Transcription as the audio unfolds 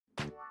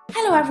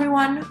Hello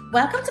everyone,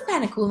 welcome to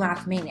Pinnacle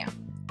Math Mania.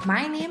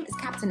 My name is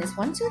Captainess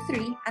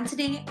 123 and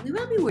today we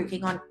will be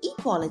working on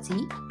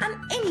equality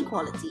and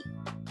inequality.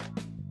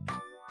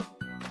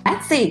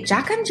 Let's say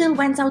Jack and Jill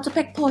went out to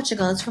pick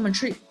Portugals from a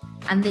tree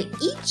and they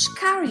each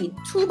carried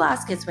 2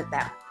 baskets with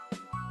them.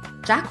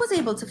 Jack was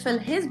able to fill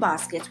his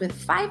basket with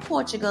 5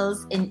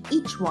 Portugals in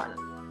each one.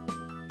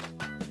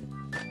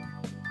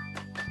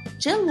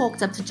 Jill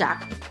walked up to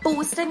Jack,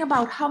 boasting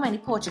about how many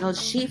Portugals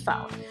she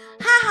found.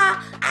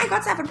 Haha, I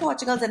got 7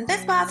 Portugals in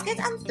this basket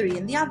and 3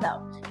 in the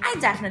other. I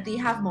definitely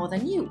have more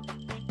than you.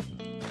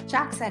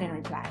 Jack said in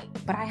reply,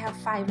 but I have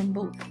 5 in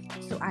both,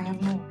 so I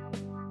have more.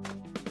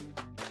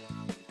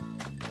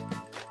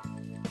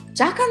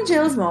 Jack and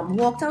Jill's mom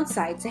walked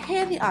outside to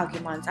hear the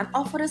argument and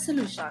offered a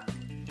solution.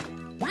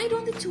 Why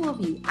don't the two of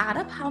you add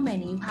up how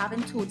many you have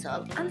in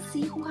total and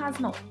see who has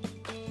more?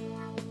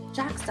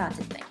 Jack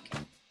started thinking.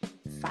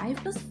 5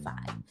 plus 5.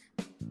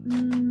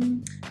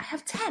 I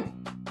have 10.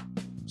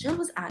 Jill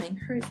was adding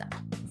hers up.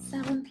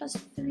 7 plus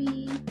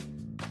 3.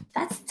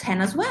 That's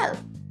 10 as well.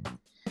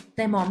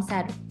 Their mom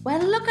said,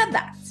 well, look at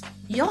that.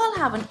 You all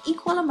have an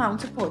equal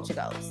amount of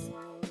Portugals.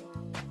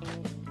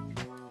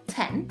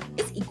 10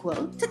 is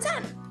equal to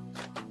 10.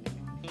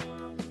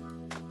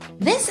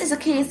 This is a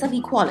case of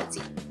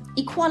equality.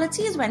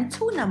 Equality is when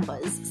 2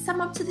 numbers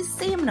sum up to the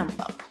same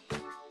number.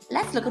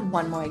 Let's look at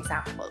one more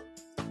example.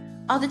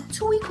 Are the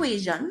 2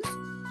 equations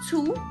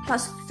 2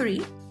 plus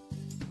 3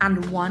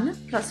 and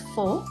 1 plus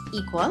 4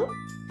 equal?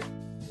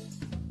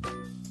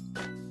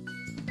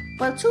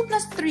 Well, 2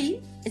 plus 3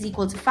 is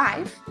equal to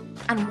 5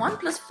 and 1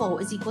 plus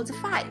 4 is equal to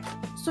 5.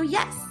 So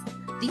yes,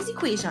 these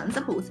equations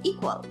are both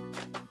equal.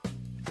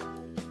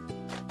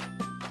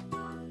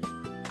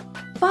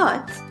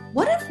 But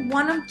what if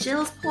one of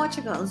Jill's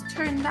Portugals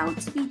turned out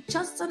to be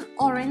just an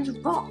orange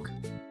rock?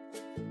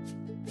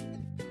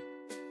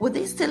 Would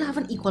they still have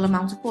an equal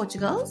amount of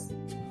Portugals?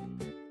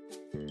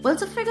 Well,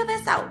 to figure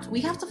this out,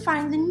 we have to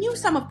find the new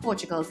sum of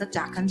Portugals that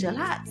Jack and Jill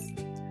has.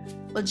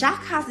 Well,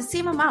 Jack has the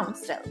same amount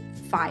still,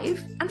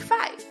 5 and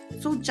 5,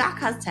 so Jack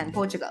has 10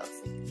 Portugals.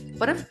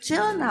 But if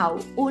Jill now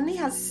only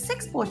has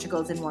 6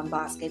 Portugals in one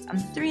basket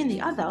and 3 in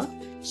the other,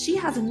 she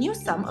has a new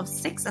sum of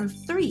 6 and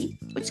 3,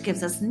 which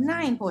gives us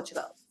 9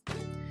 Portugals.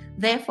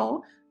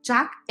 Therefore,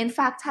 Jack in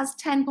fact has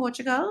 10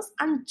 Portugals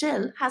and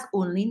Jill has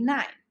only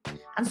 9,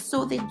 and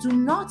so they do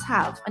not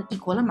have an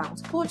equal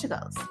amount of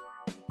Portugals.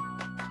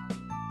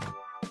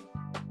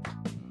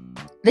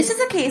 This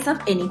is a case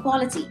of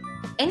inequality.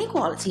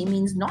 Inequality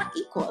means not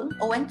equal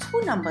or when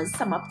 2 numbers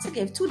sum up to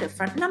give 2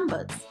 different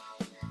numbers.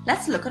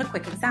 Let's look at a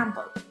quick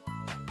example.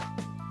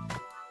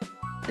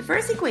 The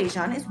first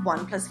equation is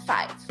 1 plus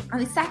 5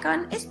 and the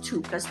second is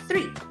 2 plus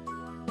 3.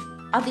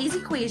 Are these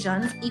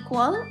equations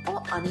equal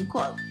or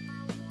unequal?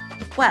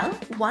 Well,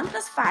 1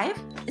 plus 5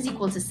 is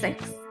equal to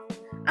 6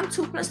 and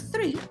 2 plus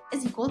 3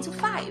 is equal to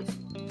 5.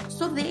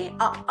 So they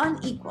are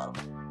unequal.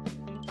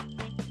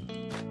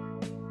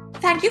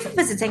 Thank you for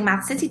visiting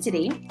Math City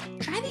today.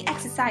 Try the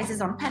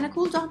exercises on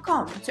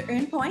pinnacle.com to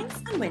earn points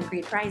and win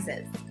great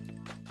prizes.